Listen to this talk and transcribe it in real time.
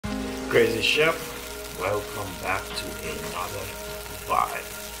Crazy Chef, welcome back to another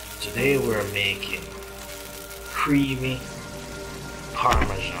vibe. Today we're making creamy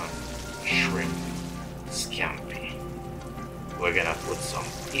Parmesan shrimp scampi. We're gonna put some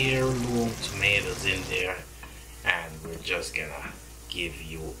heirloom tomatoes in there and we're just gonna give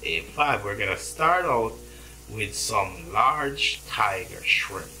you a vibe. We're gonna start out with some large tiger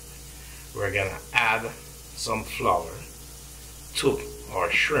shrimp. We're gonna add some flour to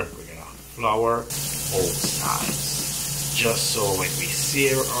our shrimp. We're gonna flour both sides, just so when we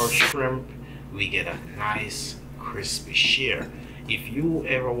sear our shrimp we get a nice crispy sear. If you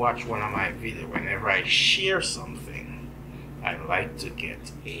ever watch one of my videos, whenever I sear something, I like to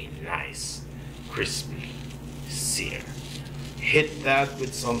get a nice crispy sear. Hit that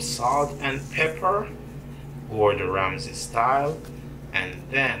with some salt and pepper, Gordon Ramsay style, and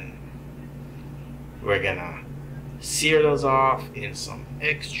then we're gonna sear those off in some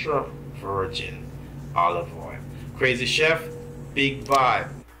extra virgin olive oil. Crazy Chef, big vibe.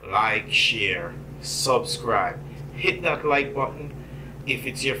 Like, share, subscribe. Hit that like button. If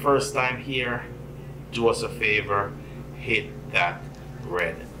it's your first time here, do us a favor, hit that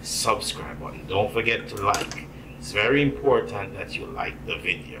red subscribe button. Don't forget to like. It's very important that you like the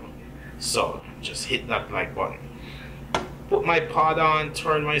video. So just hit that like button. Put my pot on,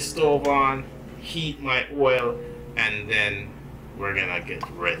 turn my stove on, heat my oil, and then we're gonna get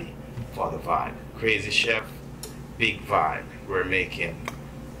ready for the vibe. Crazy Chef, big vibe. We're making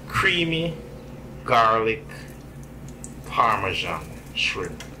creamy garlic Parmesan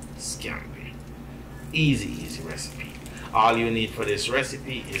shrimp scampi. Easy recipe. All you need for this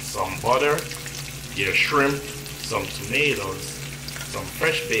recipe is some butter, your shrimp, some tomatoes, some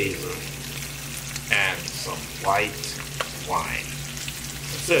fresh basil, and some white wine.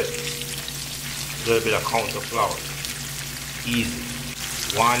 That's it. A little bit of counter flour. Easy.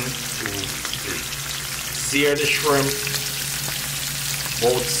 1, 2, 3. Sear the shrimp,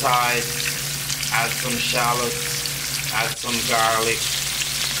 both sides. Add some shallots, add some garlic,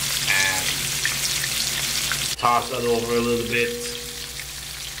 and toss that over a little bit.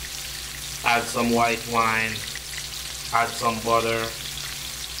 Add some white wine, add some butter.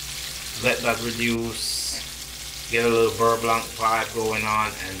 Let that reduce. Get a little beurre blanc vibe going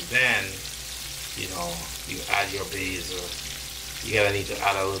on, and then you add your basil. You're gonna need to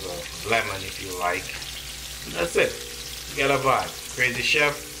add a little lemon if you like. And that's it. You got a vibe. Crazy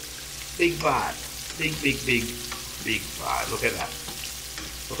Chef, big vibe. Big vibe. Look at that.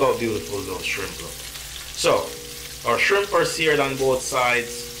 Look how beautiful those shrimp look. So, our shrimp are seared on both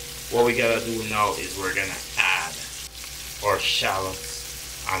sides. What we gotta do now is we're gonna add our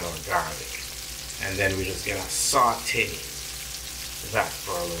shallots and our garlic. And then we're just gonna saute that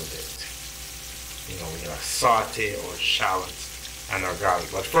for a little bit. We're gonna saute our shallots and our garlic.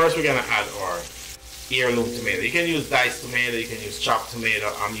 But first we're gonna add our heirloom tomato. You can use diced tomato, you can use chopped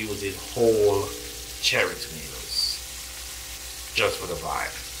tomato. I'm using whole cherry tomatoes just for the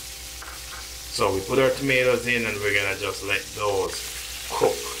vibe. So we put our tomatoes in and we're gonna just let those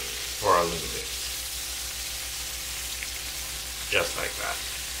cook for a little bit. Just like that.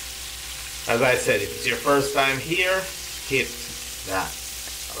 As I said, if it's your first time here, hit that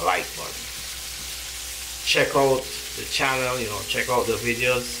like button. Check out the channel, check out the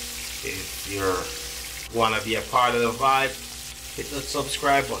videos. If you want to be a part of the vibe, hit the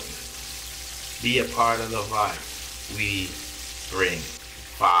subscribe button. Be a part of the vibe. We bring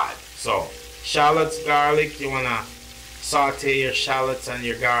vibe. So, shallots, garlic, you want to saute your shallots and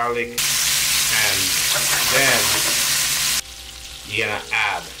your garlic, and then you're going to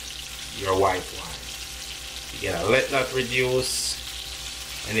add your white wine. You're going to let that reduce,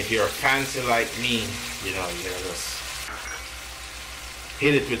 and if you're fancy like me, you're going to just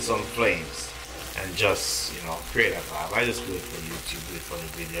hit it with some flames and just, create a vibe. I just do it for YouTube, do it for the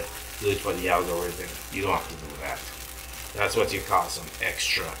video, do it for the algorithm. You don't have to do that. That's what you call some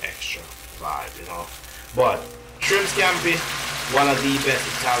extra vibe, But shrimp scampi, one of the best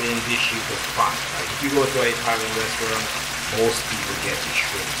Italian dish you could find. Like if you go to an Italian restaurant, most people get the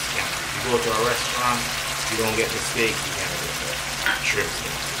shrimp scampi. If you go to a restaurant, you don't get the steak, you can't get the shrimp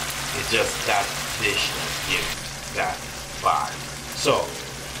scampi. It's just that dish that gives that vibe. So,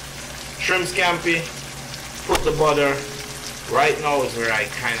 shrimp scampi, put the butter. Right now is where I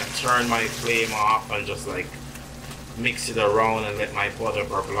kind of turn my flame off and just like mix it around and let my butter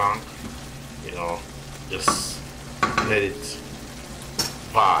beurre blanc, just let it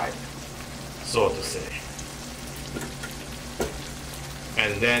vibe, so to say.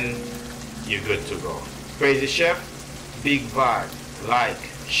 And then you're good to go. Crazy Chef, big vibe. Like,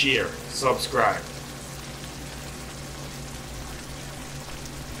 share, subscribe.